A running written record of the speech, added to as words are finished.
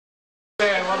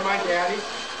everybody.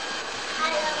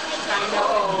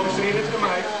 Just lean into the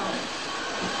mic.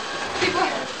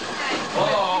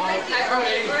 Hello.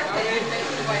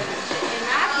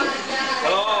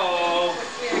 Hello.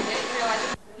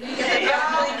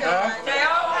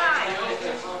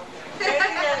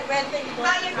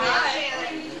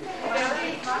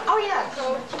 Oh yeah.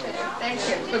 Thank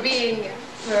you for being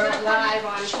live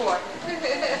on tour.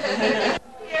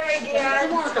 Here again.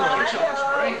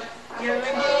 Great.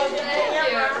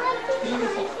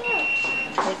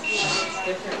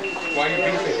 Why are you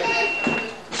beefing?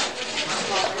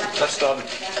 Let's stop it.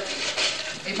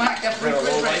 Hey, Mark, that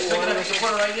refrigerator's big enough to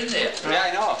put it right in there. Yeah, I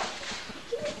know.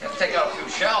 You have to take out a few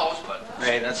shelves, but...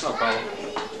 Hey, that's no problem.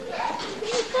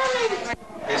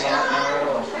 I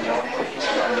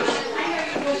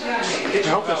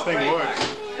hope this thing works.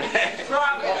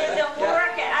 Wrong, it isn't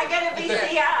working. I got a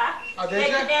VCR. Oh, did They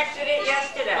you? connected it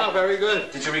yesterday. Oh, very good.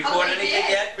 Did you record anything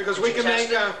yet? Because we can make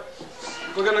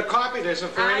we're going to copy this,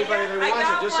 and for anybody that wants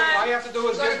it, just all you have to do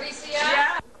is get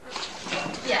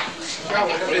Yeah.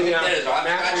 the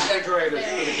matte refrigerators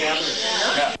for the cabinet.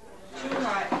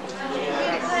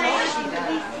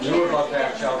 You were about to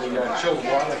have Shelby chilled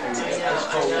water thing. That's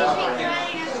cold water.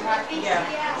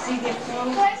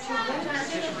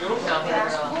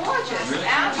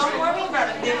 Don't worry about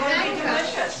it. They're going to be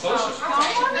delicious. Don't worry about it.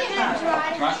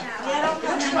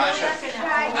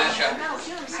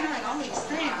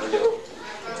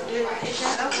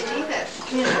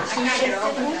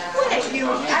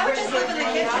 I would just live in the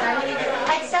kitchen.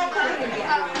 I'd start cooking again.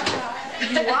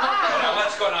 Now,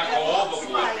 let's go not go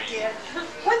overboard.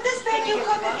 Would this make you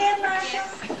cook again, Marcia?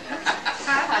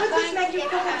 Would this make you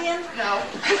cook again? No.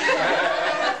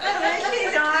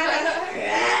 She's on.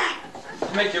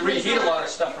 Make you reheat a lot of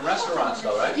stuff from restaurants,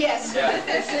 though, right? Yes. Yeah.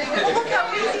 Look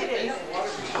how easy it is.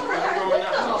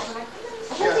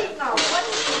 Who's eating all? What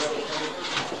is easy?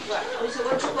 So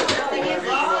what you put something in? Heat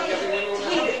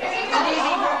it. It's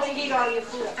easy to heat all your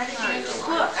food. I think you have to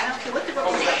cook. I don't care what the book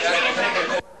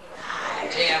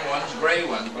Tan ones, gray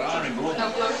ones, but I don't remove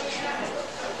them.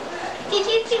 Did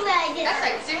you see what I did? That's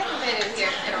like 60 minutes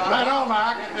here. Right on,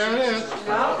 Mark. There it is.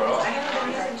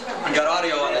 You got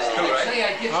audio on this, too, right? Say I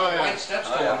get Oh, some yeah. white steps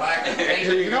going back.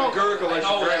 You know, gurgle is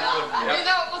great.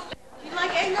 You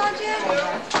like eggnog, Jen?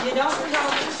 You don't know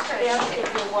this fast if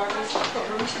you're worried.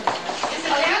 Is it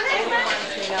down there?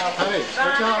 Honey,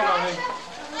 what's your heart, honey?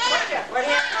 What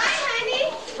happened? Hi, honey.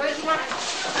 What did you want?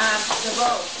 The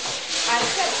boat. I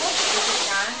said, look, is it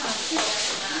done?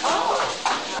 Oh.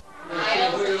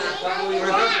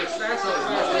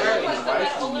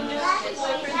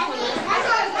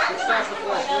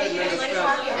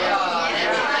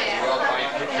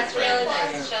 That's really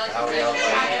nice.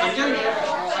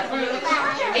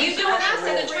 Are you doing us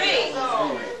in the tree?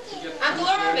 Uncle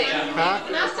Irving, Huh?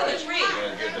 doing us in the tree.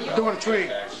 Doing a tree.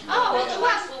 Oh, well, to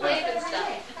us, we'll wave and stuff.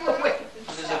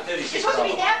 This is a 36 You're supposed to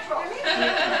be natural.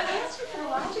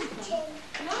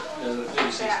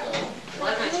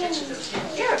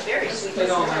 You're very sweet.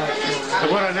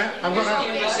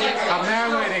 I'm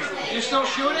narrating. You still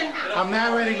shooting? I'm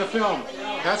narrating the film.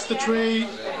 That's the tree.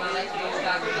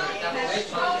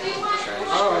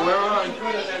 Oh, we're on.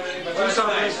 Do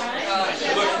something.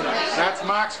 That's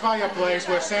Mark's fireplace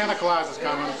where Santa Claus is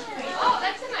coming. Oh,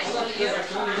 that's a nice one.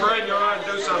 Fred, you're on.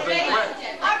 Do something. Quick.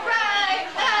 All right.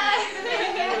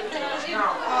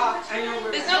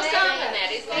 There's no sound in that,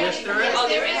 is there? Yes, there is. Oh,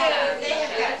 there is sound.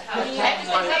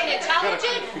 Something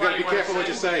intelligent? You gotta be careful what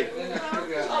you say. Oh,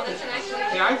 that's a nice one.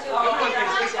 Yeah, I like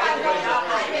this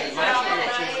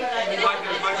you like it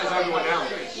as much as everyone else.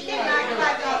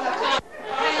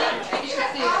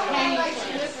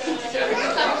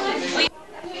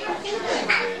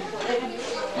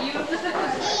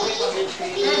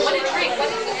 What a treat. What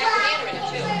is it? Have banana in it,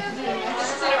 too.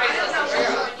 This is a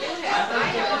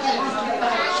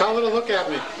Tell her to look at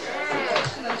me.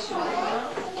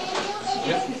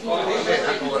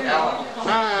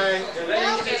 Hi.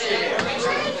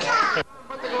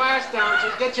 Put the glass down so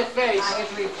you get your face.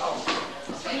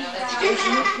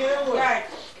 Right.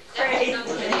 Great.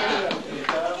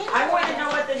 I want to know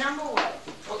what the number was.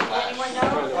 Anyone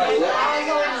know?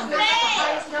 The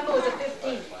highest number was a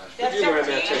 15. That's You learned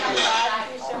that 13.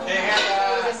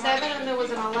 There was a 7 and there was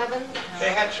an 11.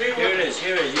 Here it is,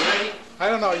 here it is. You ready? I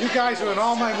don't know. You guys are in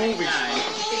all my movies.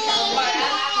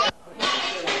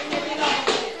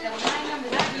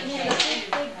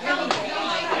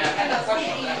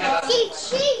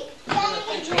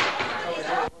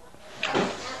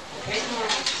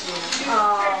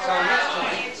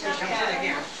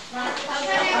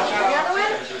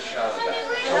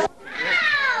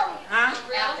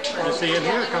 You see in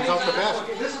here, it comes out the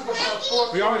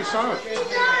best. We already already saw it.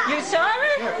 You saw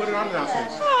it? Yeah, put it on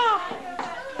downstairs. Oh.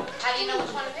 How do you know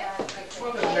which one it is?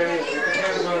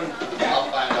 I'll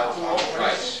find out the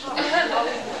price.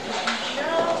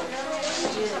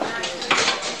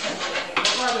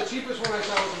 The cheapest one I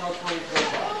saw was about $24.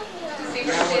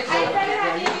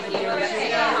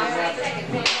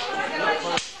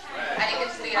 I think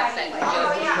it's the outside.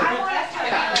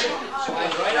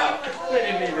 Right up. They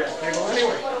didn't need that table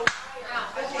anyway.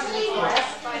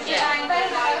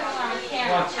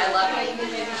 I love it.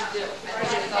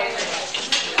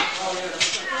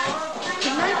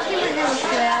 Can I see what those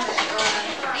glass?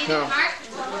 No.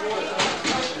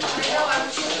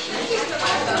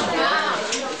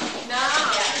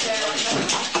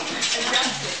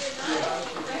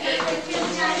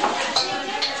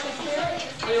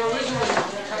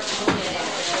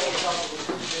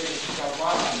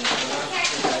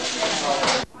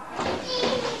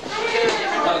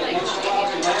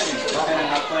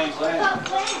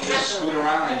 Just scoot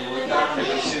around and you look down and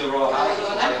you can see the row of houses.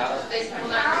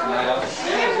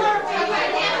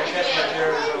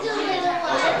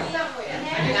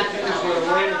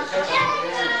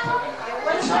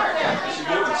 It's hard, yeah. You should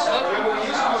do it.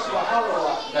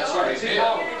 That's right.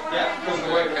 Yeah. Because the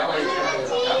way it goes.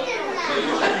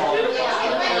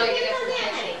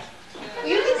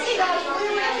 You can see that.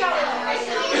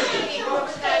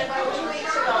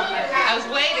 I was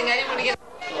waiting. I didn't want to get.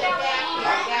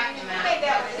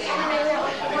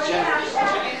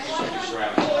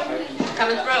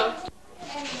 Coming through.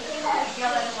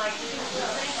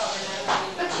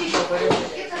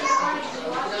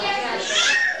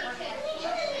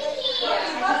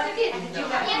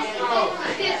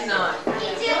 It's not.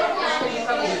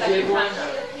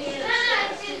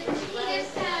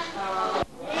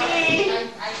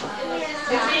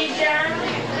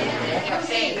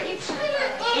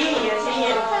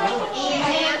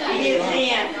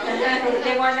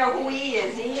 They want to know who he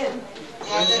is, Ian.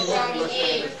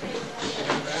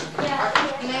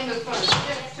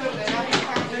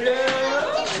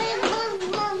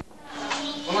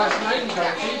 Well, last night you got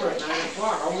a fever at 9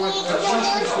 o'clock. I went to the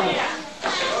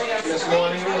this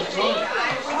morning. It was good.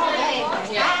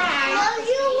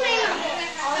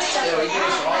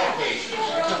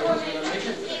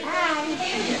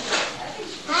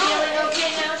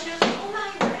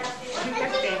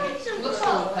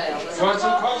 Want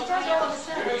some coffee?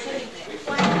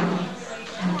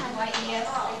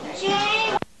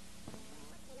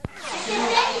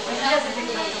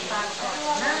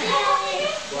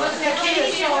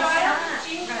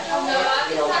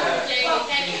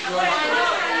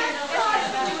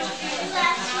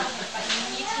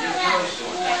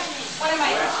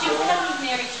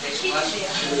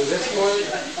 This one?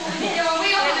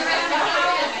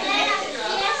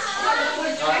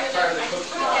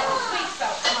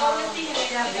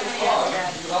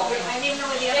 I didn't know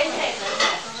what the other thing was.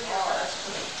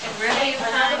 And really,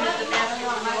 time is the best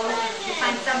one. You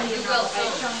find somebody who will.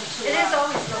 It is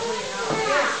always the way you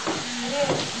know.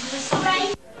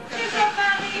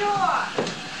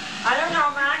 I don't know,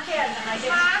 Mark has, and I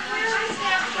guess. Mark, where is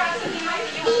that person? He might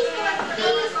be able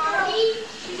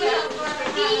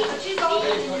She's old.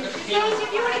 Guys, if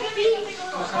you want to give me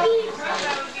something a little cold,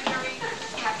 I would be very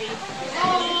happy.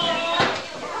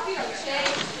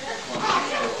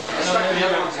 The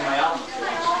other ones in my album.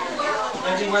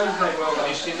 Every Wednesday, well, have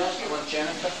you seen those? You want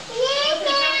Jennifer?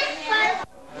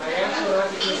 I answer that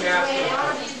because you asked me.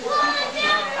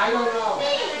 I don't know.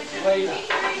 Later.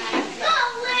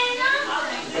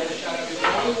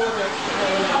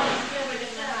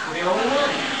 The only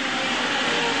one?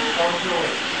 Don't do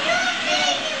it.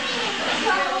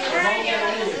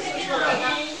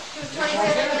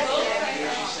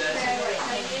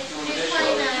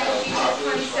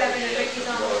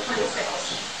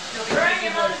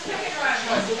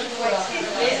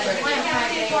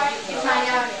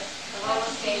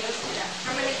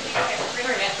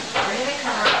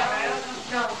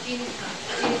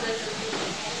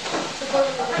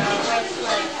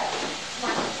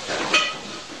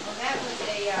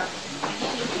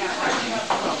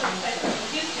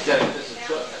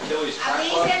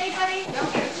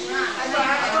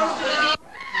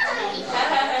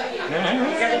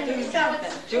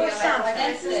 Do something.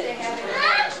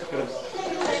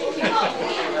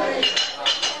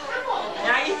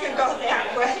 Now you can go that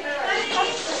way.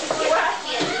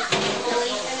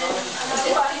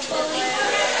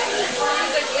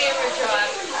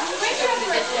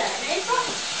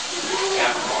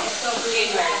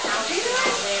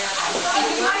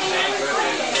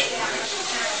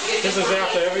 This is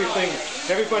after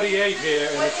everybody ate here,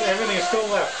 and everything is still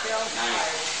left.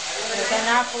 There's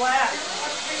enough left.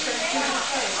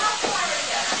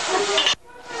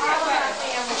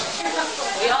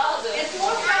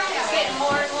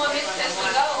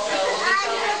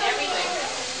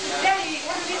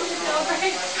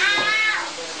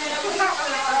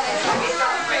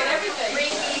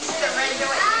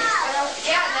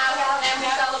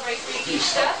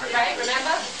 stuff, right?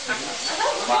 Remember?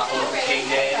 Martin Luther King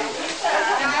Day.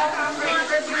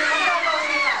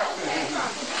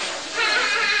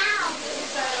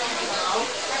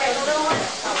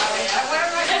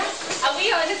 Are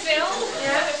we on the film?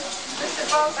 Yeah. Mr.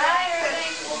 Bye.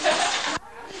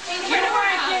 You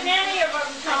weren't in any of them,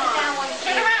 Tom.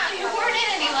 Turn around. You weren't in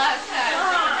any last time.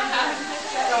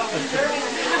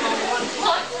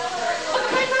 Look. Look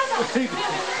at my mother.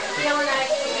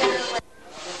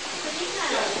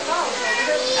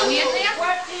 Are we in there?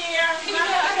 What's here?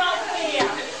 What's here?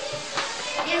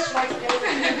 Yes, right there.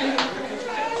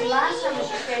 The last time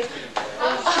she stayed.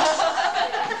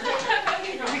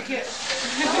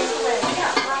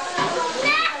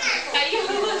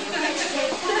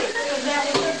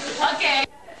 Okay.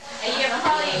 And you have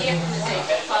probably a year from the same,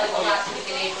 but probably the last week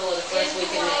in April or the first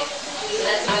week in May. So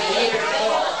that's about a year and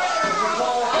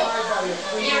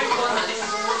 4 months.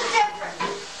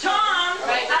 Tom,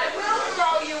 Right. I will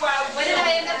throw you out. What did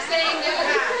I end up saying?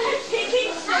 He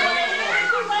keeps saying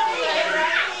everybody, and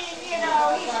I mean, you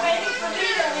know, he's waiting for me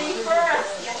to leave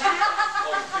first.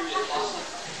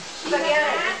 Forget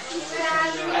it.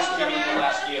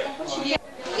 Last year.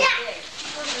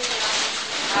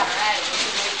 All right.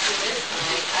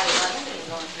 I love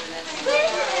going through that.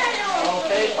 On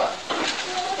paper.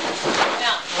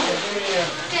 Now,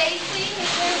 Stacy,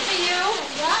 is there for you?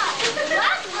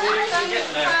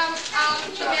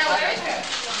 From Miller.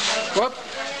 Whoop.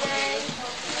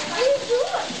 What are you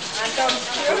doing?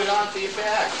 Put it on for your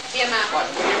bag. here, Mom. What?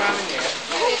 Put it on in there.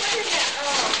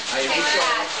 Are you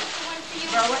sure?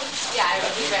 Yeah, I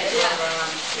will be ready. Yeah.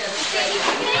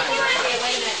 Okay,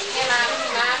 wait a minute. Hey, Mom.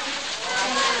 Mom.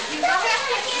 You're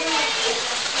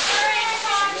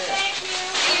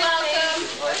welcome.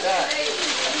 Like that.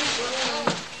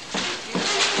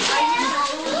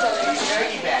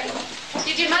 Piggyback.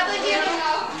 Did your mother hear the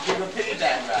Give a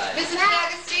piggyback ride. Mrs.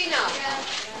 D'Agostino?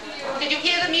 Did you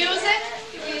hear the music?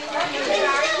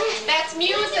 That's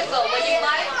musical. Would you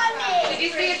like? Did you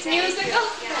see it's musical?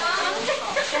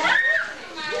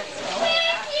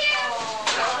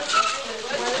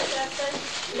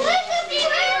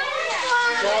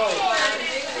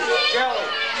 Jelly.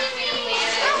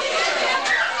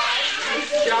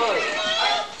 Jelly.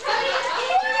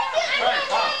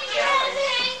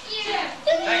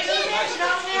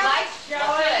 Like?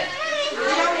 Good.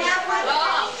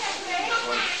 Oh.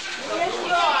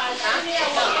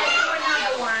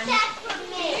 Wow.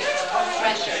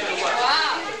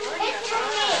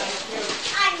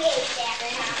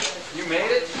 You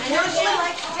made it?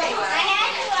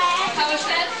 How was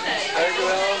that today? Very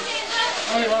well.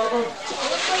 Hey, welcome.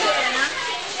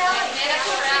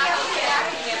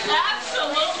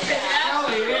 Absolutely.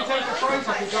 Jelly, you didn't take the price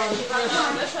if you got it first.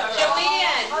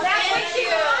 Joanne, thank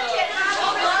you.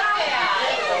 Love that.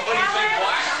 Somebody's been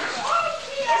quiet.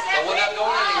 But we're not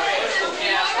going anywhere. We're still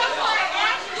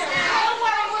casting. Don't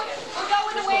worry, we're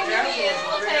going away with the years.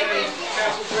 We'll take it.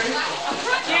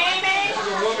 Jamie?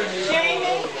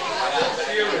 Jamie?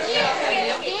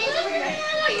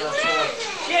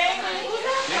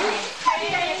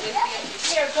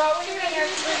 Here, go in here.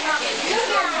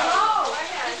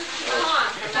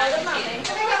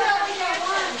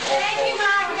 Thank you,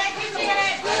 Mom. Thank you,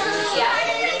 Janet.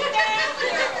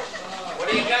 What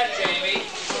do you got, Jamie?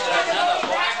 Another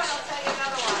box?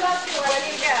 What do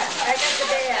you got? I got the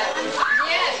bag.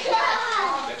 Yes.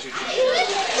 That's your juice.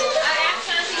 Ask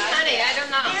Auntie Honey. I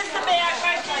don't know. Here's the bag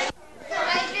right there.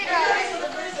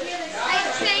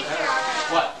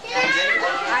 What?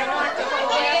 I want to go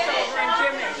over and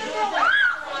Jimmy.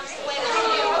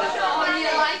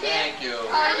 Thank you.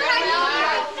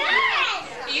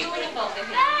 Beautiful.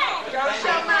 Go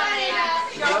show Mommy.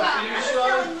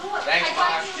 Thanks,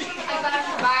 Mark. I got it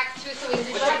from back too, so we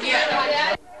can What'd you get?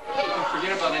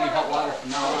 Forget about any hot water from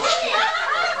now on.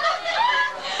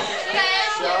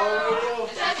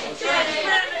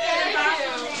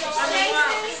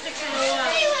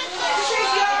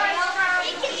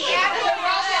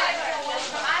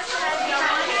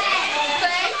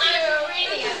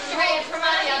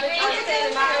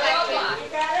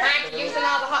 using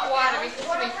all the hot water. We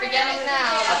forget it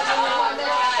now.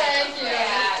 Thank you.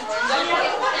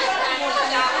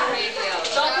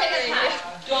 Don't take a time.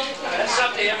 That's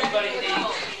something everybody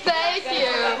needs. Thank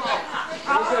you.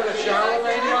 Is it a shower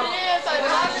right now? Yes, I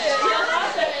love it.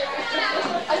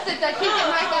 I said, I can't get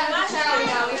my guy in the shower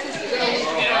now. He says,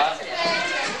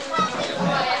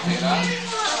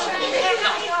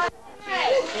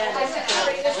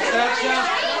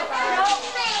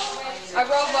 a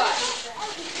robot.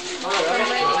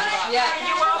 Yeah.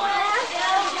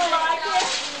 You like it?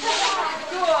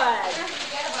 Good.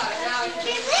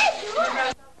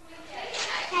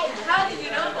 How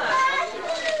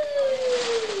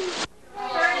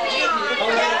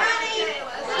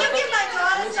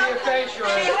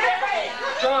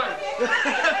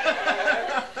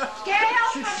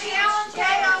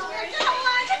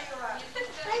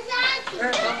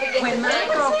When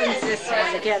Mark opens this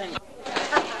one, get him.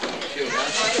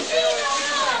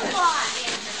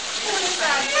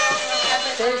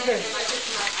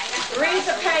 Read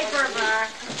the paper, Mark.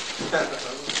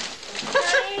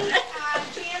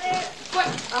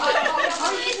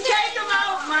 Take them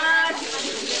out, Mark.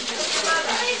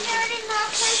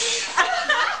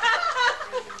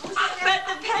 But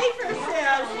the paper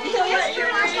says he'll let you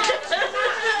read it.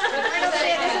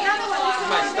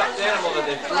 My stuffed animal that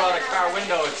they threw out a car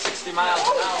window at 60 miles an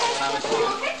hour when I was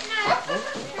little.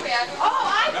 Oh,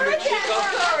 I've Remember heard that Chico?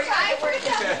 story. I've heard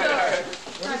that story.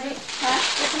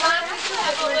 I've heard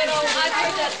that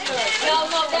story. No,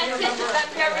 that's it.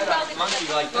 That's very well. Monkey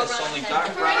like this, only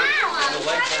dark brown. The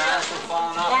legs and arms were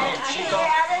falling off. And I Chico.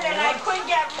 had it and I couldn't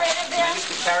get rid of I it. used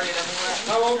to carry it everywhere.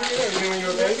 How old were you? When you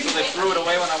were a baby? So they threw it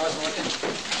away when I wasn't looking.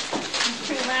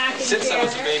 Mark and Since I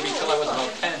was a Janet. baby till I was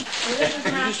about 10.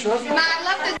 Ma, I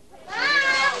love this.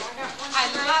 I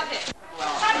love it.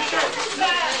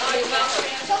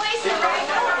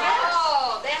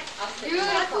 Oh, that's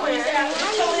beautiful.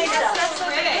 That's so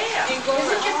pretty. Isn't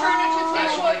your furniture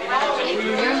special?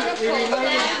 Beautiful.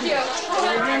 Thank you.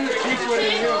 Keep what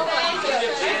in you.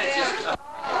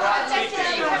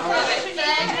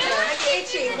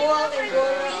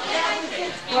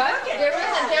 What? There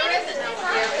isn't.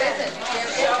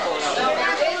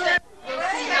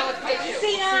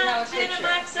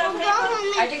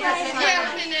 I think that's it.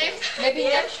 Maybe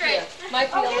next year. Might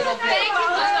be a little bit.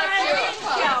 I'm not sure.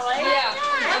 Yeah,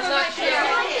 I'm not sure.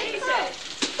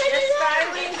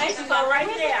 I can go right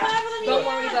there. Don't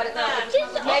worry about it now.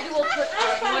 Maybe we'll put, you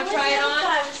want to try it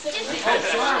on? It's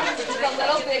a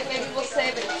little big, maybe we'll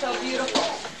save it. It's so beautiful.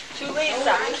 To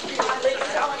Lisa.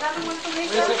 Lisa, another one for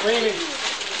Lisa. Listen, Amy.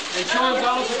 And Sean's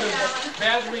also been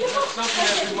battery something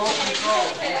that's remote control.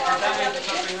 That makes it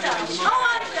something that's remote. Oh,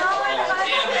 I know it.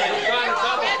 It's got a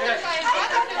double head.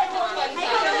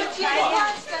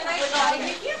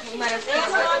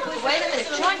 Wait a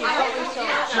minute, John, you're going so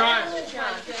much.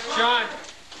 Sean,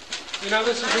 you know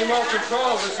this is remote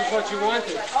control. This is what you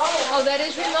wanted. Oh, that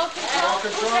is remote control? Remote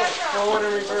control, forward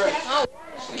and reverse. Oh.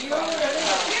 All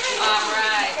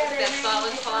right, that's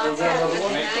solid font.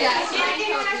 Yeah.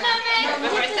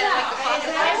 Remember I said like the font is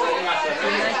like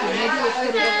Maybe we'll put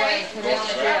it away. Put it on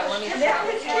the rail. Let me see.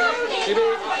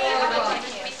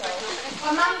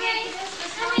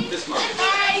 This month.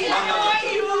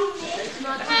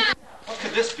 What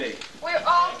could this be? We're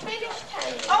all finished.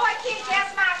 Oh, I can't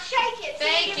guess my shake it.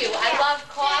 Thank you. I love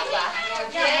coffee.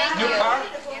 Thank New you. car?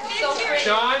 So pretty.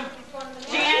 Sean?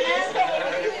 Janice.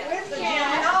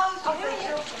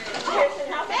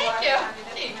 Thank you.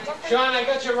 Sean, I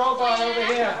got your robot over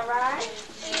here. All right.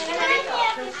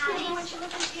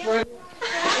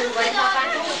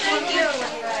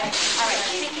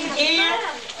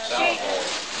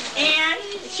 And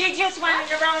she just wanted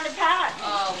to round the pot.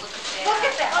 Oh, Look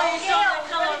at that. Oh, you saw the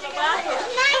color of the bottle.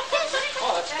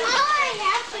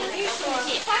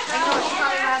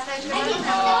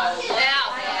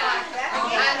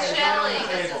 yeah. And Shelley,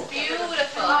 this is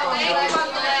beautiful. Thank you,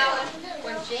 Lau.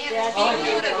 Beautiful.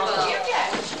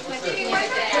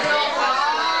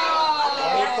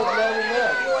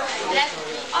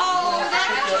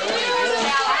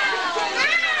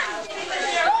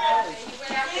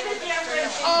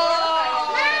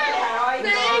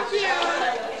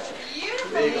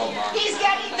 There you go, Mom. He's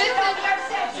getting this on your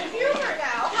sense of humor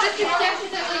now. This is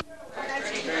definitely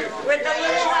With the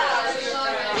little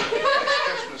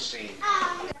Christmas scene.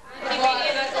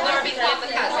 Larry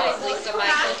Kamikaze, Lisa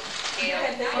Michael, Gail.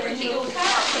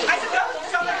 I said, no,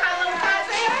 so the kind of little cars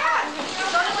they had.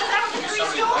 So it was out the three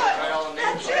stores.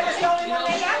 That's it, it's the only one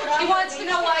they had. He wants to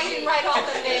know why you didn't write all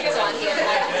the names on here.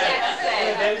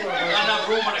 Not enough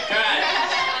room on a car.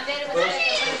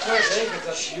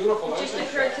 That's beautiful. It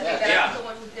occurred to me that I was the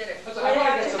one who did it. I want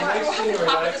to get some nice scenery.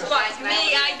 Top of Like the spot.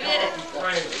 Me, I did it.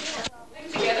 Right.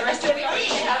 Together, I still be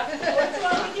reading.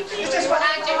 It's just what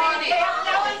I do.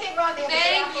 Now I think wrong there.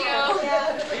 Thank you.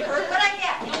 What I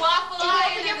get? The waffle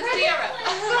iron and the syrup.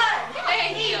 Good.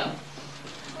 Thank you.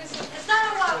 It's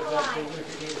not a waffle line.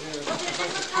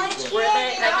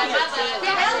 My mother.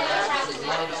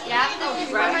 Yeah, this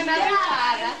is from my mother's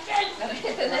father. I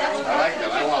like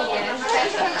that. I want one.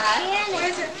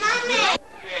 Where's it? Mommy.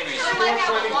 I might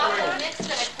have a waffle mix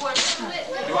that I poured into it.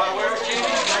 You want to wear it, Jamie?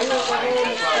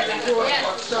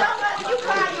 Yes. You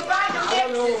buy the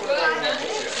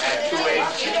mix. Add 2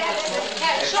 eggs.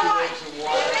 Yeah, Sean.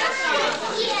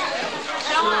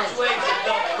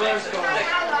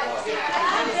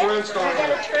 Fern's going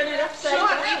on. turn it upside down.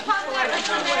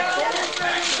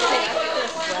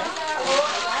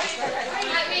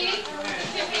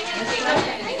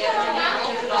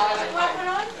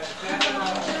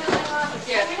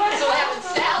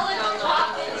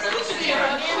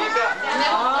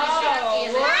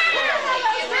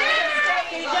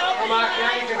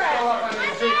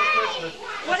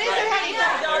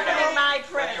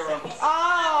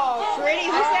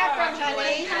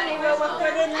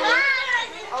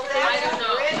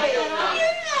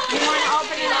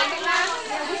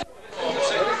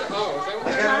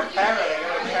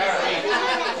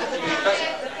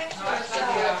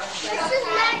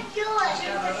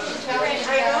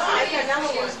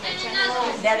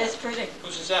 That is pretty.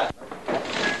 Whose is that?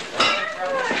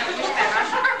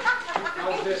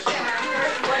 How's this? What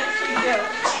did she do?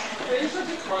 Hey, you're such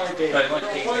a crybaby. Right, like,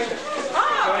 take it.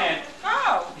 Oh. Go ahead.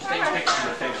 Oh. He's taking pictures of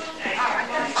the thing.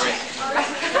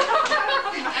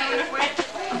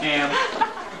 Ham.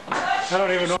 I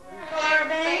don't even know.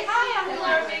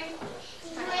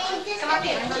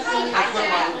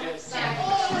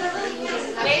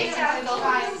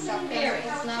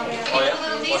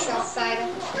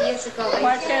 Years ago.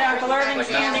 Watch it, Uncle Irving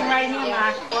standing right here,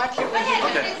 Mark. Watch it when you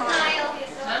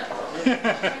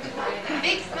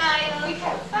Big smile. Big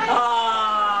smile.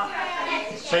 Oh.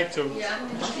 Take two. Want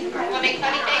to make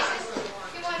funny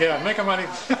faces? Yeah, make a money.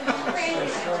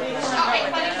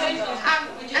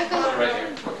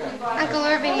 Uncle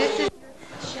Irving, this is...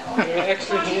 You're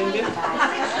extra-handed.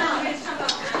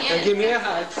 And give me a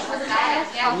hug.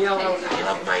 And yell out, I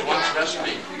love my dad. I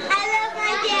love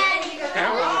my daddy.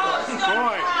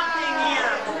 Boy.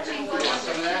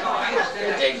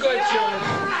 Hey, good, Sean.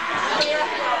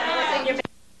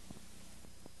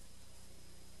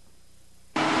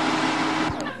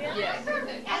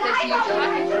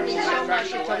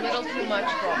 It's a little too much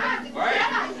for me.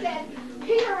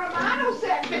 Peter Romano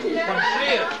sent me. Come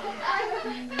see it.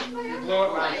 Blow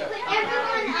it like that.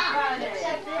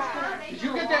 Did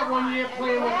you get that 1 year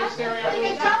playing with this area?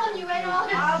 I'm telling you, ain't all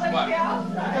this. What? I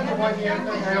got the 1 year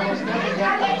thing. I almost never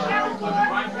got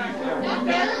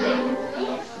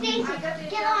Stacy,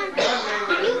 get on.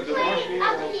 You play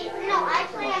up here. No, I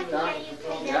play up here. You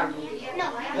play down here. No,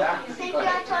 Stacy, I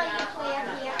told you to play up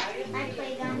here. I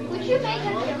play down here. Would you make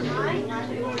up your mind?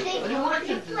 Stacy, would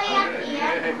you play up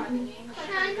here?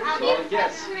 I'll be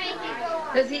impressed to make you go.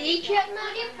 Does he eat yet?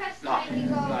 No,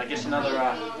 I guess another,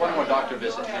 one more doctor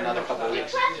visit in another couple of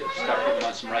weeks. Start putting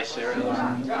on some rice cereal.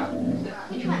 Yeah,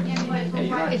 you're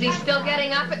not Is he still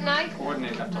getting up at night?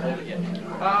 coordinated enough to hold it yet.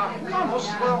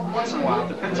 Well, once in a while.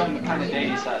 Depends on the kind of day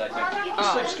he's had, I think. He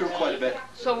slips through quite a bit.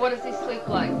 So what does he sleep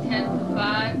like? 10 to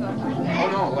 5? Oh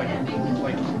no, like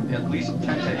at least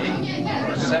 10 to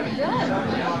 8 or 7. Good. Yeah.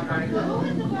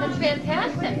 That's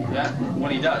fantastic. Yeah,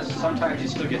 when he does, sometimes he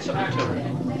still gets up at 2.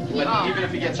 But even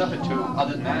if he gets up at 2,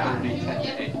 other than that, it'll be 10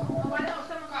 to 8.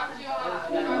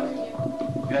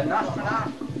 You had enough for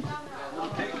now?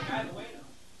 Okay.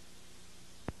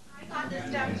 I got this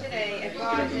done today at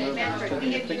Bob's in Medford.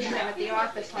 We had used them at the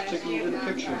office last year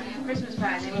for Christmas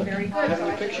party. They were very good, so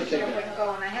I said, sure, we're going to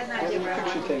go. And I had an idea where I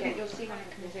wanted to get. You'll see when it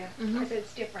comes in. I said,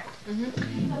 it's different. And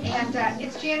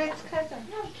it's Janet's cousin.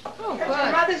 Oh, Her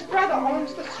good. mother's brother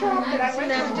owns the store that I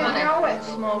went to, didn't know it.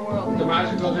 Small world. The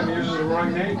magical didn't use the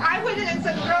wrong name. I wouldn't have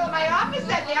said the girl in my office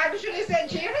sent me. I should have said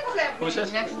Janet sent me. Who's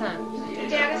this? Next time.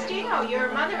 D'Agostino, your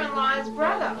mother-in-law's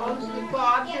brother, owns the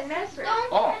Bob's in Medford.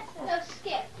 Oh.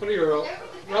 Skip. What are your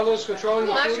brothers controlling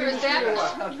the food Usher, is industry or that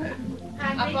what?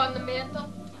 up on the mantle?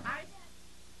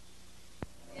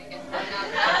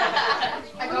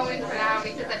 I go in for an hour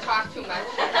because I talk too much.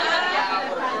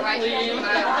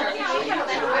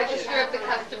 I disturb the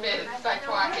customers by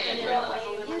talking.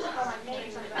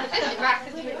 Max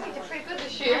is pretty good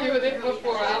this year. You were there for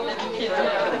 4 hours.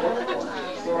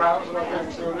 4 hours and I'm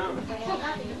getting thrown out.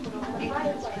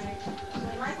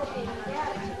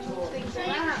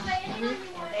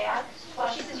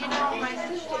 She says, you know, my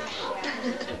sister.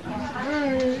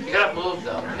 You gotta move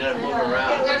though. You gotta move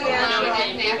around.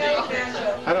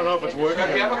 I don't know if it's working.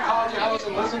 Have you ever called your house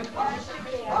and listened?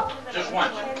 Just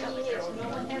once. I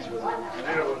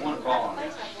did it with one call on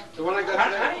it. The one I got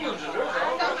today? How do you use it?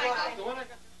 The one I got.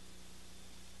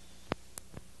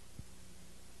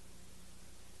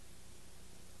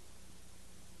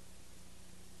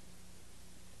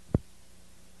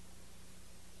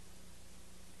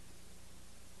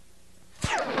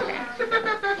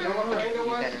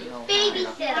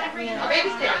 Babysitter.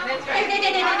 Babysitter, that's right.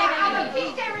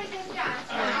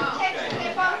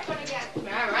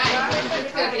 All right.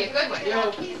 It's going to be a good one.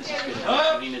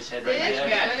 Lean his head right It's there.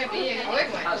 going to be a good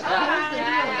one. How's that?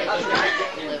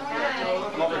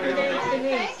 I'm over here.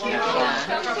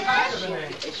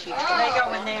 They go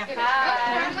in there.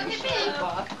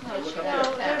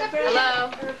 Hello.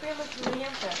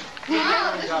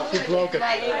 He broke it.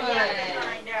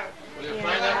 Will you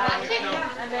find out?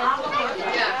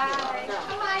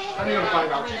 How are you gonna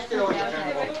find out? She's still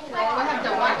independent. We'll have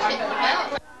to watch it.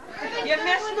 You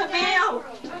missed the mail.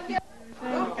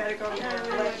 Gotta go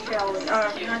let Shelley,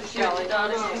 not Shelley,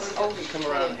 Come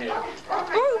around here.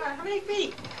 Ooh, how many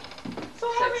feet?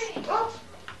 Sorry.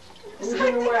 Who's in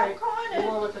the way? Come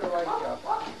over to the right, Joe.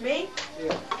 Me?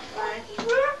 Yeah. Fine.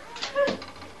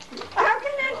 How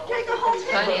can that take a whole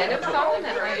Funny, I never saw him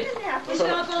that right. It's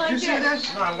not going like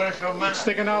this. No, I'm gonna show mine. It's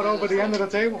sticking out over the end of the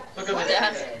table. Look at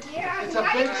this. It's a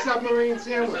big submarine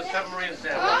sandwich. It's a submarine Oh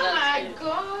sandwich. my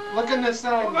God. Look in the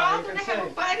side, We're now, all you gonna can have a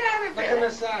see. bite out of Look in it. the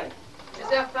side. Is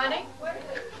that funny?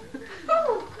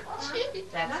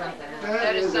 That's something else.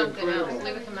 That is something else. incredible.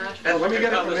 Look at the mashed Well, let me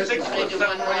get it Now, from the this 6 side. I foot do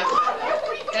one submarine.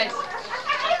 more. Thanks.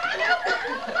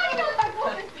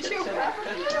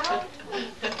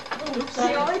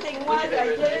 The only thing was, I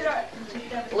did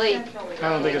it. Lee. I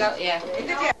don't think it's... Yeah.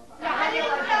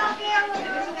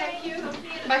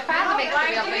 My father makes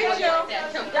me up like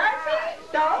that.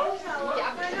 No?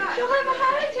 She'll have a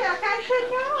heart attack. I said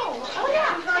no. Oh,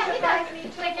 yeah.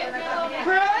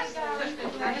 Chris?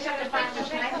 I just have to find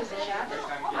which knife was the sharpest.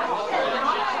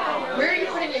 Where are you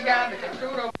putting your garbage? I threw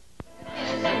it over.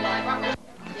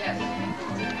 Yes.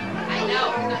 I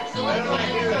know. So let's go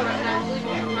ahead and I'm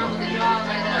sleeping around with the dog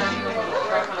right now.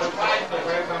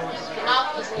 The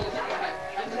mouth was moving.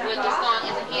 With the song,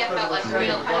 and the hair felt like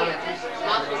real hair. The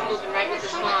mouth was moving right with the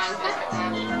song.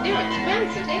 They're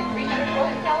expensive. They're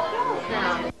 $340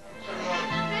 now.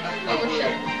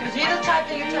 Is he the type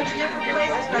that you touch different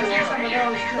places? I see some of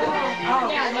those too. Oh.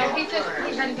 Yeah, no, he just,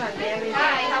 he runs on Barry.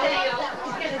 Hi, how are you?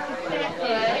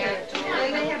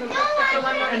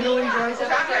 And who enjoys it?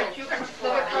 You can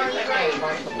flip it on the right.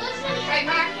 Right,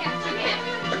 Mark, come in.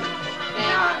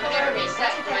 Now, I'm gonna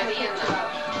reset my vehicle.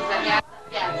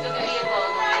 Yeah, so the vehicle,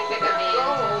 when I pick a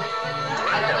vehicle,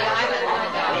 I don't know, I haven't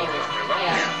done that.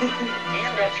 Yeah.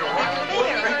 And after a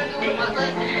while,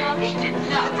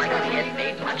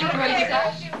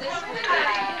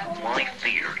 my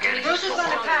fear getting Bruce is so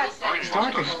gonna pass. I must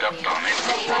have stepped on it.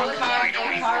 I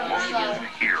don't even belong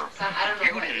here.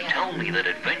 You didn't tell me that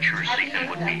adventure season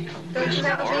would be this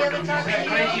hard on me.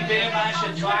 Crazy babe, I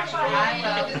should talk to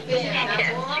you.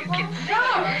 Yes, you can see.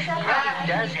 Robbie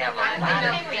does have a lot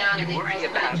of feet to worry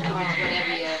about.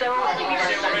 So we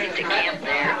decided to camp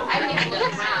there.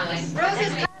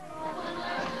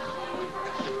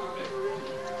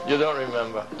 You don't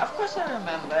remember? Of course I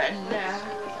remember.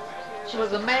 And she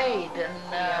was a maid. And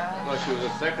No, she was a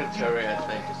secretary, I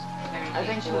think. I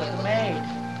think she was a maid.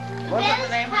 What was Best the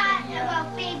name? part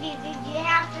about babies is you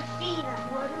have to feed them.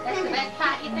 That's the best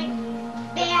part, you think?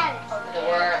 Baddest. The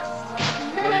worst.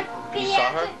 You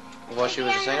saw her while she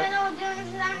was a Yeah, singer? little doing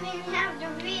something, you have to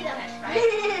feed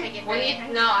them.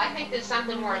 Well, no, I think there's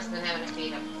something worse than having to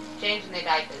feed them. Changing their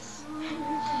diapers.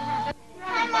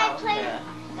 I might play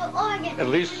the organ. At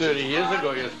least 30 years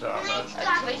ago you saw And her. I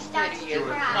start, least starts 30 to years.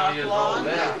 cry. 20 years old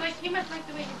then. You must like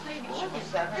the way you play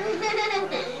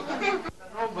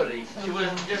Nobody. She was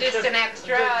Just an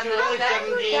extra. She was only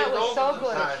 17 years That was old so at the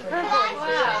good. time.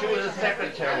 Wow. She was a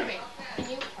secretary.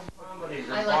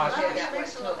 I like that.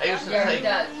 I used to Yeah, he take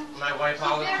does. my wife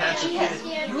all the time.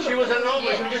 She was a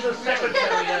nobody. She was just a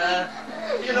secretary.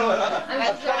 You know, a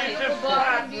 25th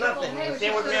part, nothing.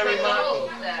 Same with Mary Martin.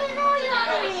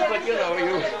 But you know,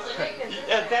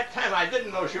 at that time I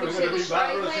didn't know she was going to be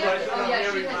Barbara, so I said, Oh, I'm yeah, she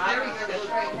Mary has Martin. very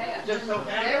straight hair. Just so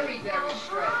happy. Very, very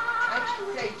straight. I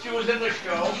should say, She was in the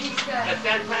show. At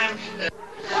that time, see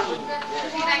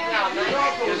that girl, there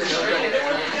right? were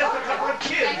just a couple of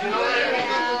kids, you know.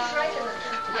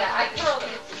 Yeah, I curled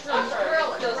it. So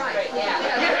curl it, right? Yeah.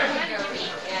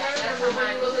 Yeah, that's for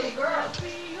my little girl.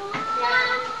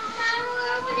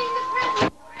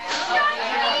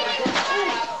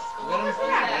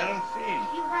 Let him feed.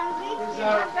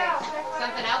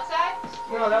 Something outside?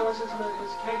 No, that was his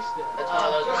case there.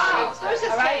 Who's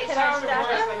this case?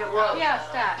 Yeah,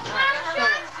 start.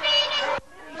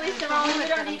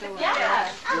 Yeah.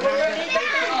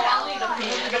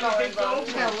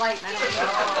 It's a light, I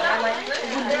don't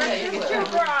know. Your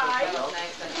bride.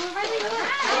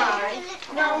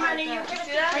 No, honey, you can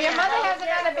do that. Well, your mother has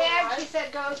another bag, she said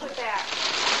goes with that.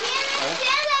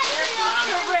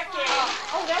 Ricky.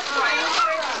 Oh, that's right.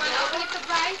 Open the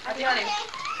surprise? Wait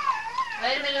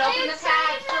a minute, open the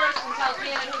tag first and tell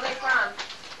Janet who they're from.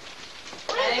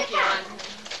 Thank you.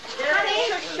 Honey,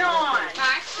 Sean.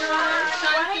 Mark,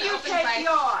 Why don't you take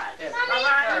yours? All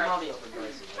right?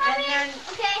 And then,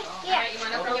 Okay, All yeah. right, you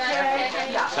want to open yours? okay,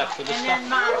 Okay. yeah. Except for the And then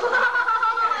stuff. mine.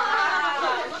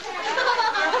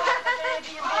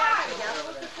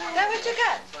 Is that what you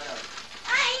got?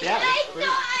 Yeah, I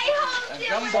hope you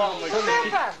Gumball was Who's that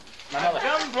from? my mother.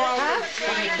 Huh?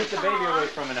 Took the baby away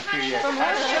from in a few years. From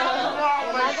her? Bag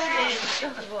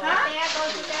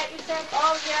goes with that, you said?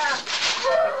 Oh, yeah.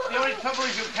 The only trouble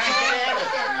is you can't get at it.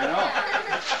 I know.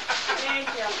 Thank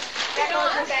you. That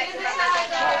goes with that.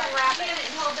 Wrap it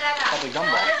and hold that up. Probably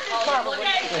gumball.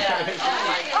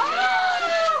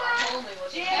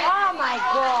 Oh my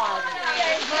God.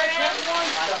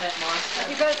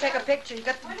 You gotta take a picture. You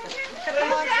got the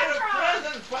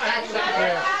Present for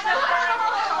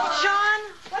Sean,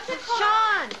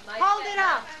 Sean, hold it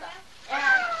up.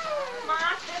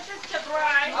 Mark, this is to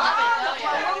Bryce.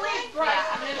 We'll leave Bryce.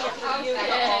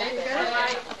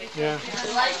 Yeah.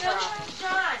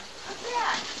 Sean, what's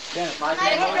that?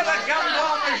 Look at the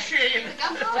gumball machine.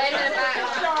 Wait a minute,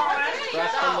 Mark.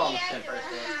 Brass gumball machine.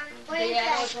 What is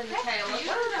that?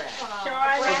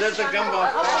 So there's a gumball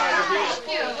right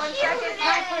here.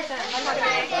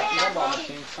 Gumball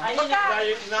machine.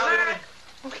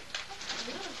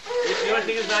 The only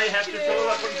thing is now you have to fill it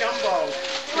up with gumballs.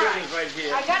 Here it is right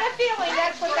here. I got a feeling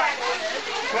that's what that is.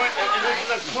 And this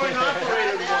is a coin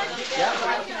operated one.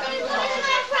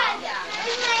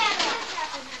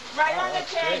 Right on the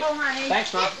table, honey.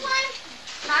 Thanks, Mom.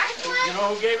 You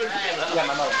know who gave it to you? Yeah,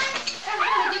 my mother.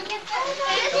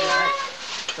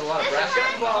 It's a lot of brass.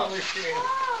 Gumball machine.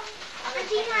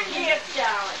 Yes,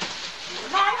 darling.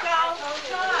 Michael,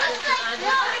 it's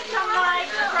a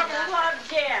mic from Club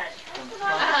Dead.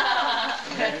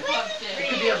 It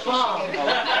could be a bomb.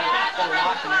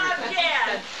 Club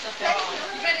Dead.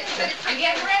 I'm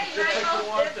getting ready,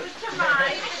 Michael. This is to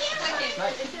Mike.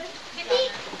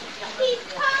 He's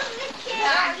calling the kid. I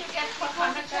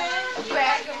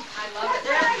love it.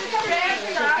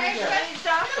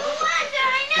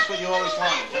 That's what you always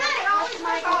wanted.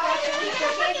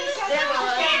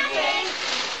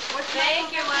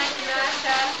 Thank you, Mike and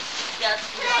Nasha. Yes.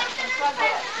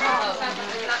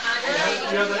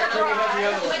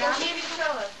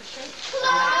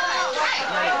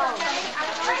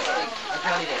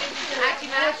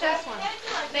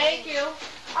 Thank you.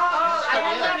 I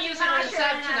won't let him use it on the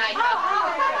sub tonight.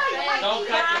 Don't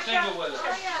cut the single with it.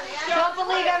 Don't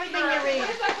believe everything you read.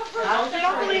 Don't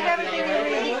believe everything you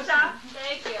read.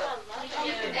 Thank you.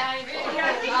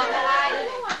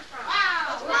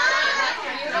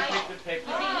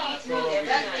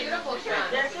 That's beautiful, Sean.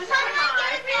 This is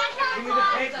Give me the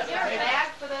paper. Bag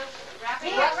for the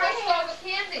wrapping. Russell Stover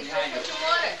candy. Just put some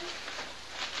water.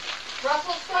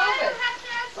 Russell Stover.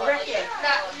 Ricky.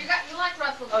 You like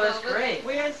Russell Stover? Oh, that's great.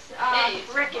 Where's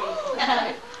Ricky? Oh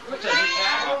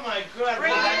my God.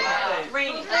 Rainy.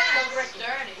 Ricky.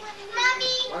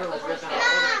 Mommy.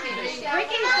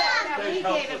 Ricky's he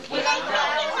gave it.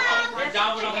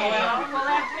 Down with the way.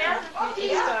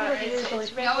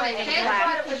 It's red, white, and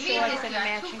black shorts and a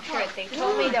matching shirt. They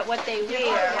told me that what they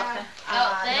wear,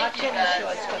 not tennis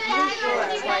shorts, but blue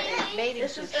shorts, like bathing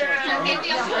suit shorts.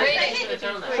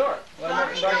 Sure.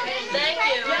 Thank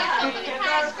you.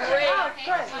 That's great.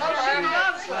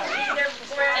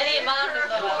 Any amount of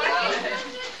them.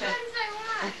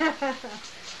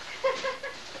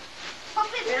 Hope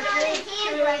it's not his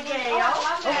handwriting. Oh,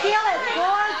 feel it,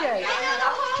 gorgeous.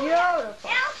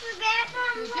 Beautiful. Else the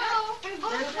bathroom too. And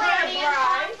both There's ladies.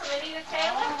 Bryce. Anita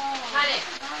Taylor. Honey.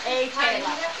 A.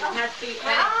 Taylor. That's the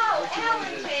Oh,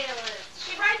 Ellen Taylor.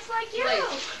 She writes like you.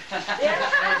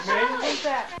 Who's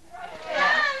that?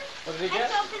 What did he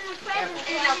Let's get? open the present.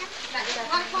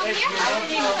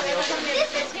 This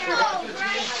is gold,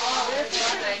 right?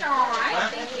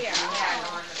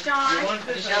 Sean. Want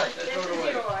this? This is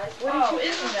yours. Oh,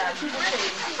 isn't that?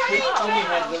 You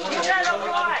got a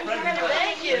lot. You're gonna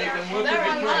thank you.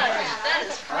 Very much. That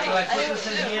is great. Do I put this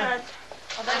in here?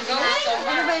 I'm going so much.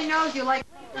 Everybody knows you like.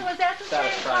 Was that the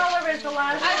same color as the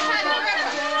last I one? tried to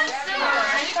remember silver.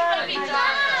 It's gonna be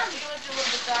dark. It's gonna do a little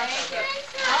bit darker.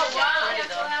 Oh, wow.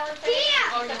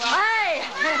 Oh, you are? Hey!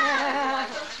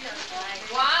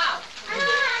 Wow.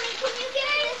 Honey, can you get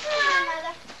this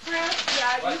one?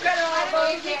 Yeah, you got all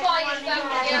Oh, you those keep all your stuff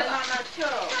together.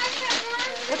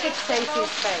 Look at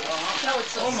Stacy's face. No,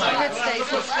 it's so Oh my Look at God.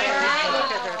 Stacy's face.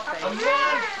 Look at her A face.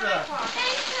 monster.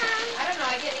 I don't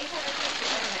know, I get 800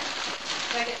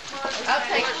 I'll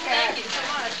take it. Thank you so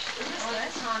much.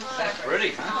 That's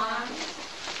Pretty, huh?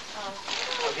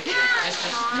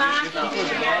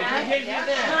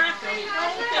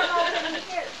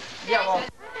 Yeah, well.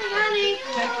 Honey.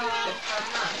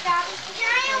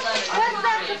 What's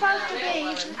that supposed to be?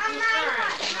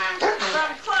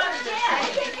 From Club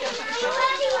Dead.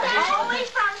 Only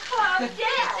from Club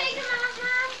Dead.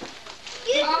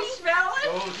 You smell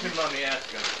it? Oh, to mommy, ask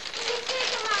him.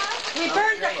 We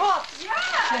burned the hooks. Yeah,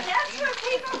 that's what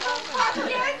people from Club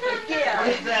Dead give. What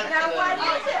is that? Now, what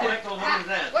is it? Michael, what is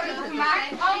that? What is it, Mark?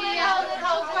 Oh, no,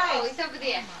 it's over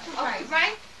there. Oh,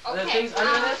 right? Okay.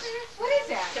 What is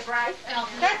that? The Bryce?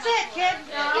 That's it, kid.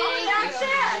 No, that's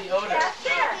it. That's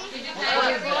it.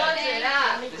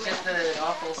 It's just the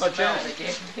awful Oh, smell Janet. they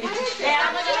gave me. That's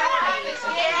right.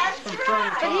 That's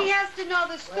right. But he has to know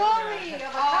the story of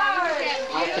a I'll card.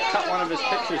 have to cut one of his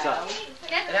pictures up.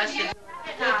 It has to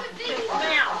Now,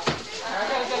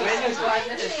 What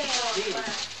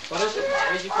is it?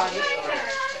 Where'd you find this?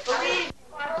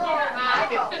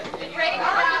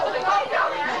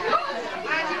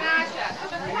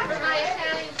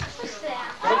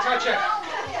 Don't touch it.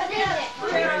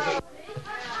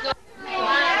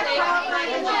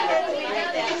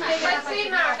 Let's see,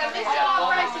 Mark. I missed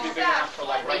all prices stuff. For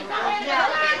like right now.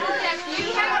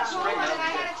 You had a cool one and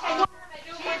I had a tank.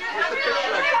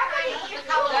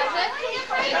 Does it?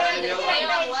 Stay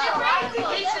on well.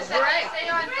 Lisa said stay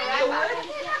on forever.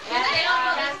 Stay on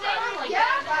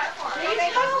forever.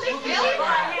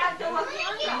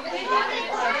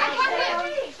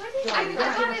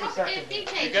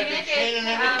 You got the chain and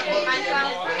everything?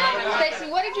 Stacy,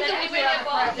 what did you do with your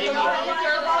ball?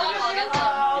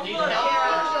 You need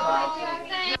help?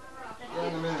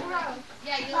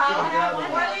 Yeah, you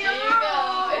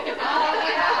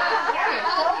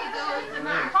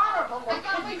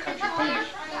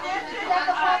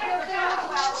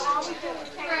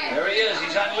There he is.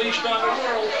 He's unleashed on the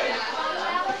world.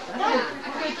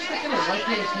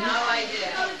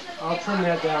 I'll trim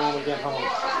that down when we get home.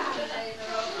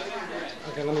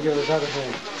 Okay, let me get his other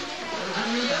hand.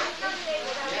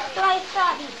 So I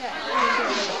thought he could.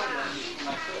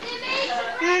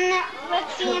 And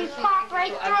let's see him pop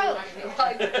right through.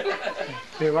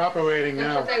 They're operating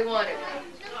now. They wanted.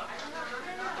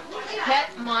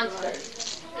 Pet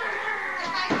monsters.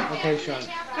 Okay, Sean.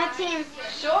 Let's see him.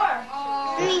 Sure.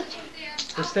 Me.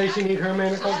 Does Stacy need her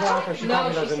manacles off, or she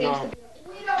probably doesn't know?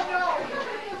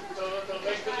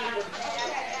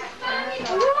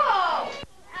 Whoa!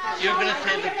 You're gonna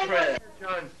say the prayer.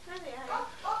 John.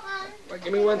 Wait,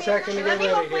 give me 1 second to get ready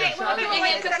here.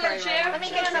 Let me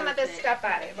get some of this stuff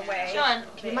out of the way. John,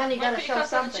 your money gotta show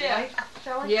something, right?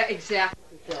 Yeah, exactly.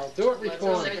 I'll do it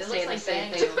reform. Say the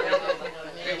same thing.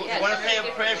 Want to say a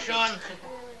prayer, Sean?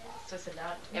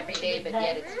 Every day, but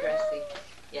yet it's stressy.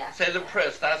 Yeah. Say the prayer.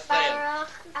 Start saying.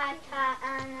 Baruch ata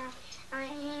ana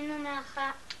Eloheinu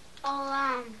melech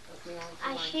haolam.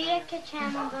 Asher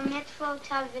ketenu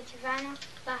b'mitzvotav v'tzivanu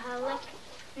b'halik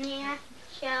nia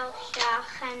shel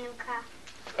Chanukah.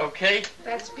 Okay?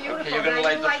 That's beautiful. Okay, you're gonna Now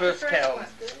light you the first one. candle.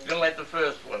 You're gonna light the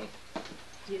first one.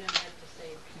 You don't have to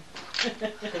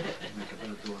say.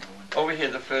 Over here,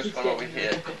 the first one over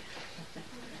here.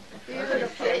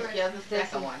 Beautiful. The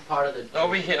second one. Part of the.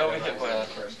 Over here, well.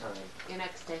 Your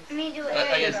next day. Me do it.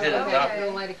 I just did it now.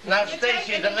 Now,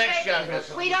 Stacy, the next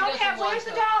youngest. We don't have, where's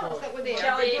the dollars that were there?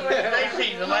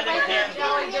 Stacy, the light a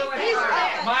candle.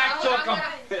 Mark took him.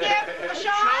 Yeah,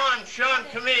 Sean, Sean,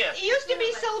 come here. it used to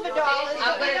be silver dollars.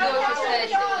 I'm but we gonna do don't it for have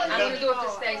Stacy. dollars I'm gonna do it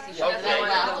for anymore. Stacy. She doesn't know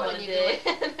what else one did.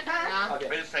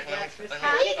 Wait a second. Let me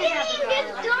You didn't even get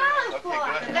dollars Okay, for go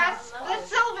it. ahead.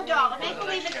 That's silver dollar. Make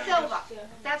believe it's silver.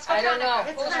 That's for I don't know.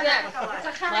 Hanukkah. It's Who's Hanukkah. next?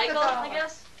 It's a Hanukkah Michael, dollar. I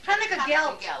guess? Hanukkah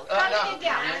gelt. Hanukkah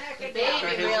gelt. Baby,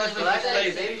 really. So that's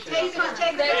Stacy. Stacy, you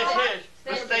take the Here's dollar. his.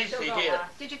 For Stacy here.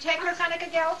 Did you take her Hanukkah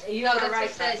gelt? You know, that's for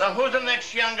Stacy. Now, who's the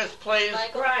next youngest, please?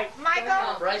 Right.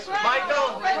 Michael? Bryce. Michael.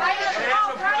 Oh, Bryce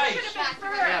should have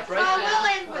been first. Yeah, Bryce Oh, is- we'll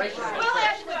end with Bryce is Bryce. first. We'll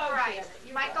end with Bryce.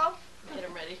 Michael? Get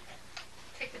him ready.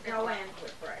 Go in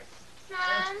with Bryce.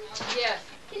 Mom, Yes.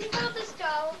 can you build this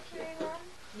doll for me, Mom?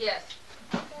 Yes.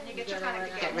 You get your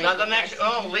Hanukkah gelt. Now, the next,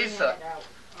 oh, Lisa.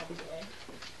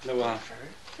 No,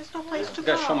 There's no place to I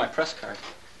gotta show go. my press card.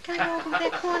 Can I go over there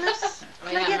corners?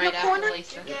 Can I I'm get in right the after corner?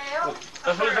 Lisa. Gail?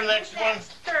 Now, who's the next one?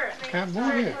 Third. Can't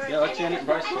move here. Yeah, let Janet and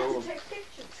Bryce go over.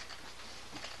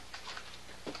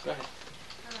 Go ahead.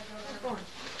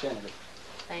 Janet.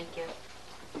 Thank you.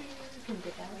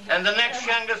 And the next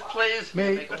youngest, please.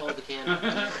 Me. Hold the candle.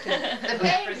 The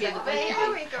baby.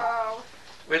 There we go.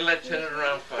 We'll let turn it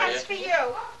around for That's you. for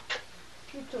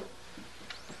you.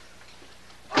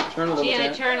 Turn a little, Gianna,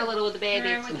 Janet. turn a little with the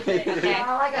baby. Okay.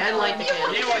 And like the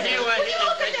candle. He was.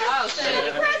 Oh, The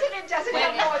shit. president doesn't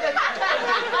have more than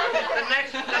The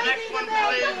next one,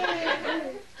 please.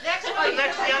 Next The one.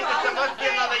 next youngest, there must be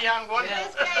another young one.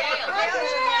 Miss Gail.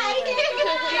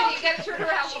 You gotta turn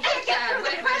around one more time.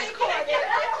 Wait a Press minute. cord.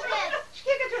 She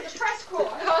can't get through the press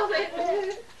cord. Hold it.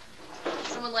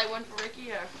 Someone light one for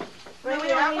Ricky or? We have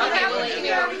well, Ricky.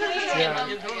 yeah. We Yeah.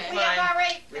 You're doing have fine. our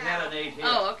 8 We now. had an 8 here.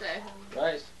 Oh, okay.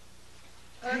 Bryce.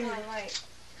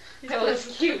 That was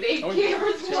cute. 8 Oh, yeah.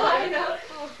 cameras wide up.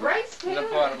 Right In the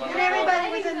bottom. And everybody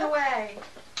was in the way.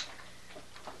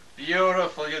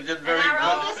 Beautiful. You did very And our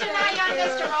good. oldest and our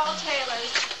youngest are all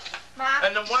Taylors. Mark?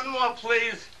 And then one more,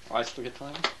 please. Oh, I still get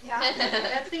time? Yeah.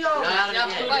 That's the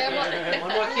oldest.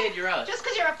 One more kid, you're out. Just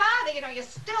because you're a father, you know, you're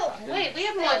still. Wait, we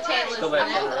have more Taylors. Still there.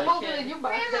 I'm older than you,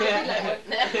 Mark.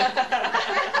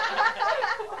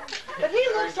 But But he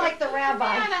looks like the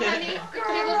rabbi. He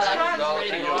looks fun. Look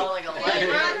at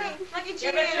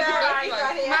you,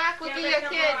 Mark, look at your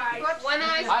kid. One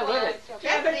eye I lit it.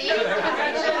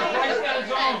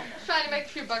 Trying to make a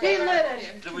few bucks. He lit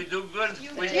it. Did we do good?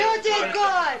 You did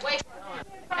good. Wait.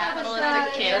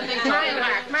 Melissa kid. Smile,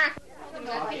 Mark. Mark.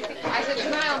 I said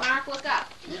smile, Mark. Look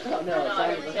up.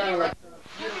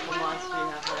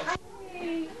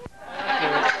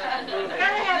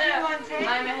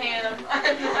 I'm a ham.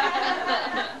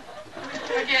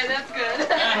 Okay, that's good.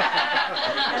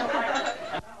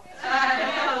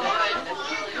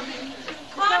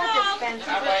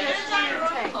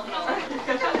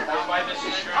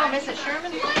 Oh, Mrs.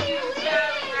 Sherman?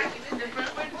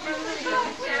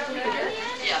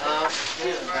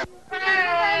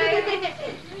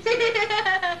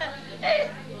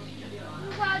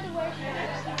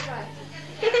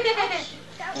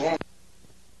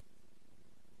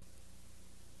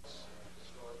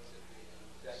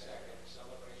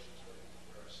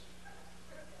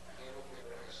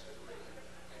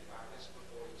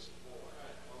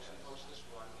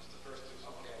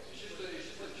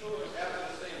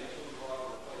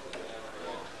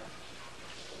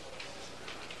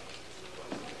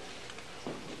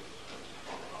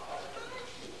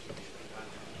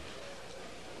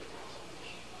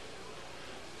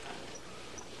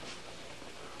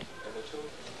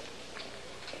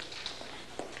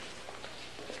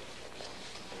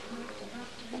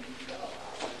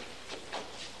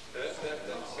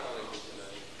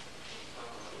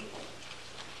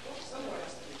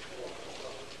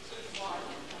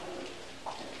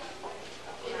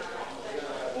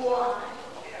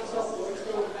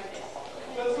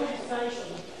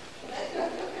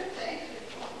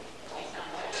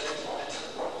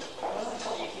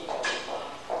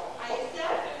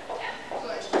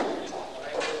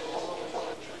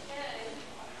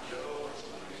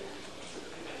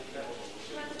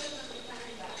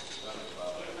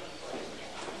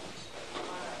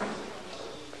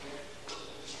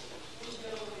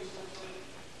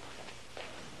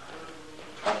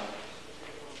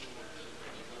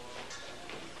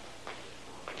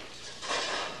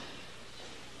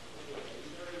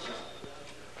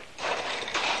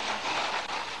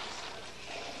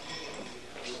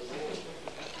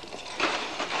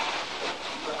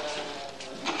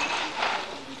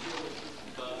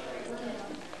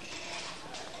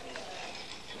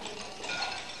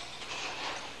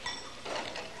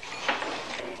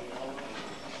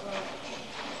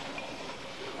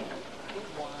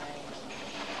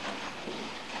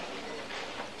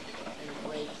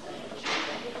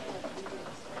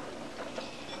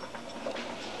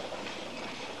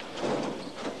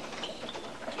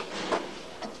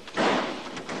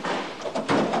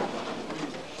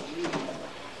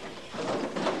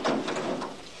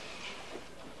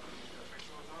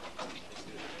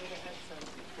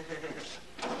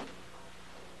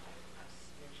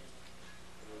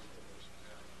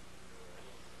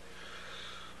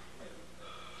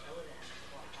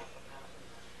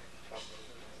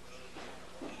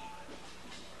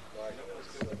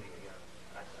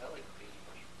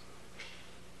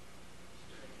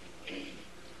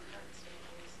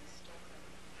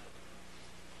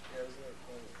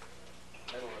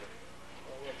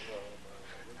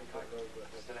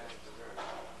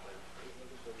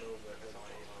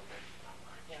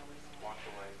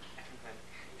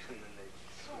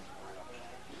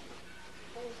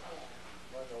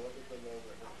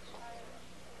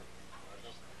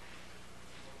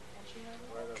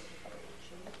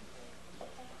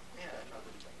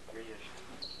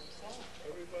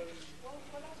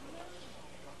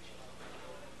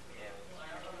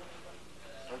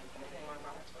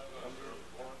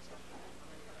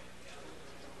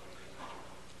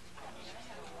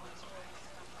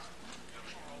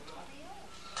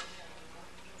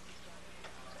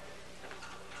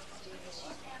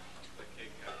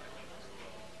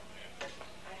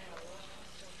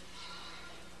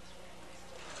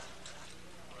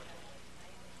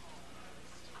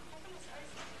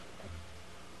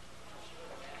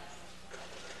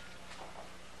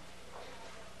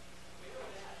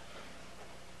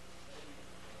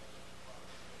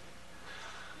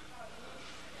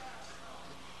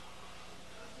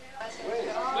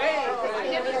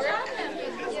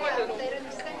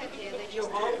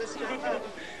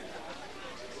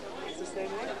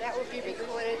 That would be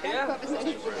recorded. That conversation would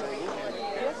be recorded.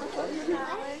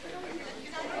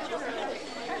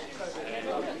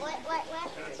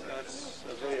 That's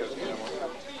a video camera.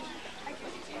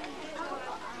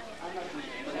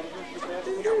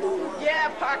 Yeah,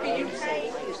 Parker, you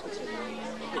pay.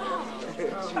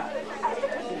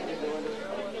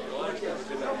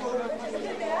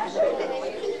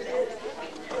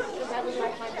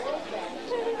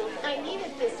 I need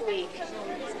it this week.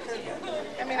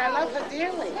 I mean, I love her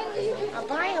dearly. I'll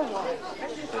buy her one.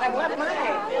 I want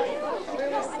mine. Where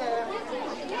is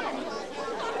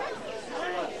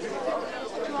do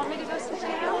you want me to go sit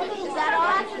down? Is that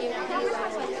on?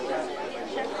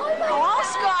 Oh,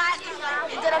 Scott,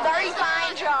 you did a very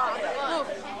fine job.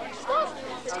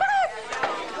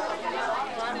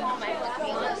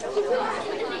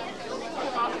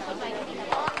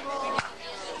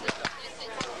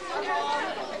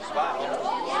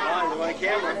 On my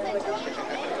camera.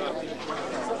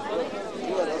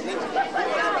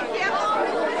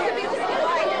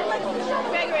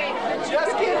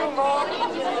 Just kidding, Mom.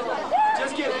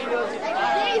 Just kidding.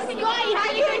 Hey, Scotty,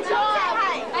 how you doing?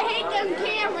 I hate them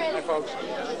cameras. Hi, folks.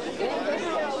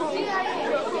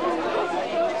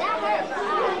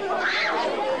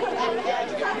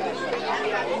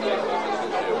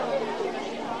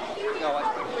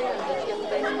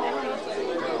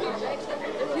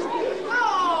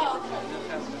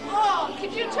 Oh,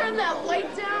 could you turn that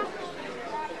light down?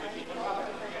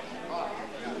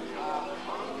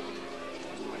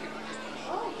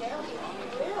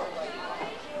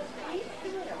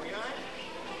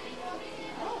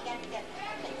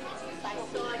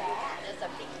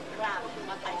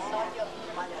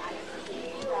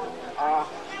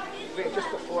 Wait,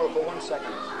 just before, for 1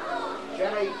 second.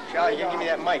 Jenny, Charlie, you give me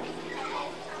that mic.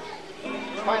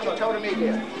 Point your toe to me,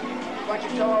 dear. Point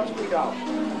your toe to me, doll.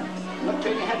 Look,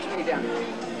 turn your head to me, down.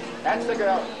 That's the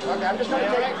girl. Okay,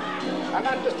 I'm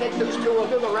gonna just take those two. We'll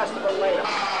do the rest of it later.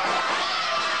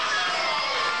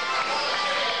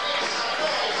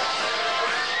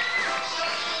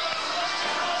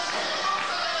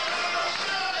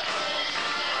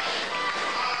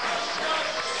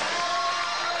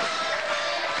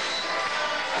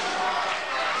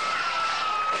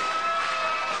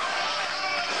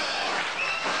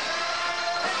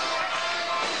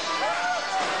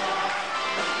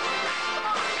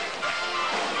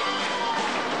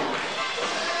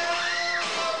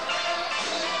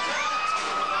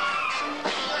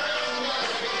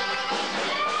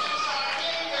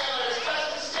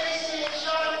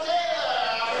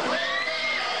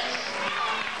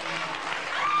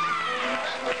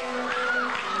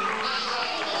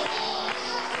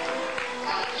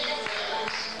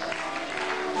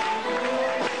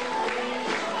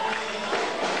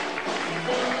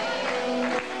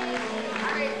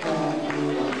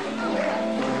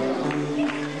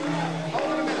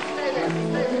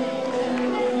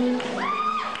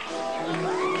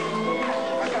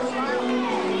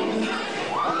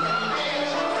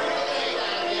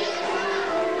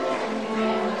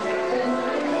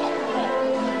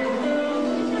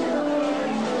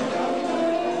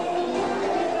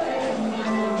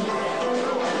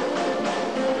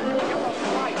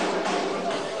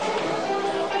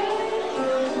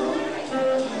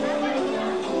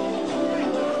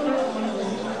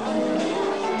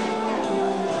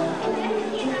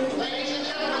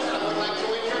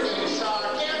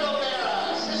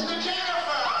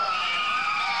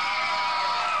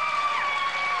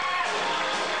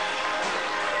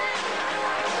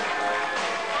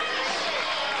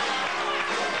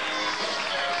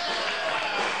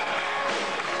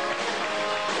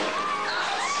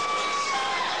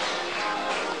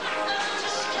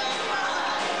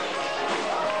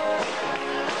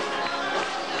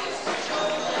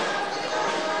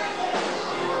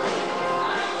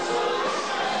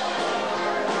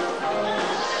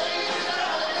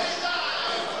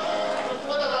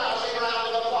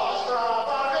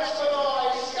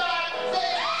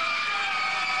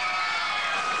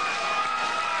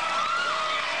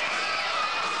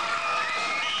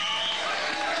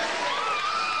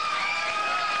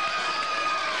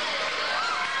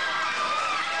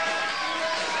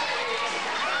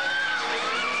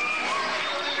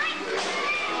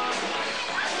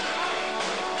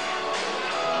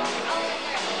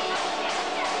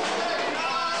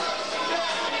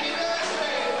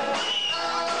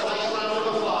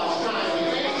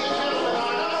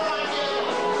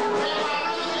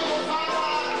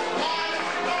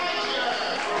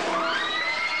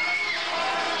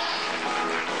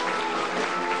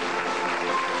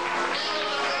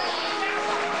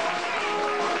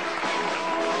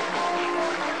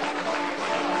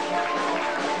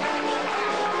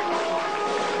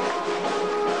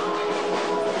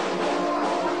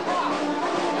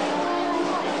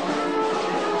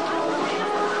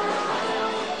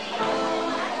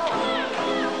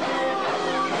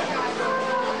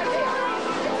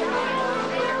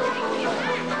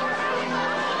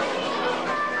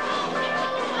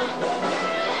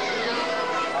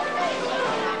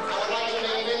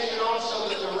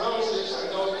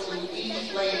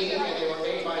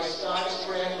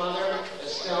 grandmother,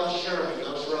 Estelle Sherman.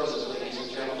 Those roses, ladies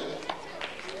and gentlemen.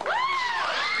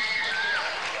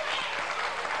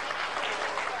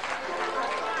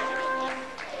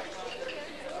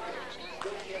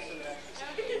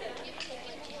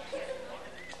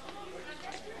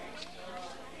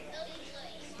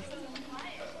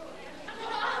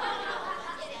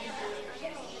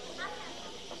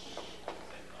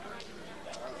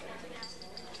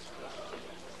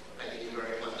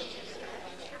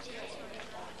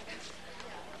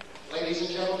 Ladies and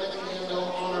gentlemen,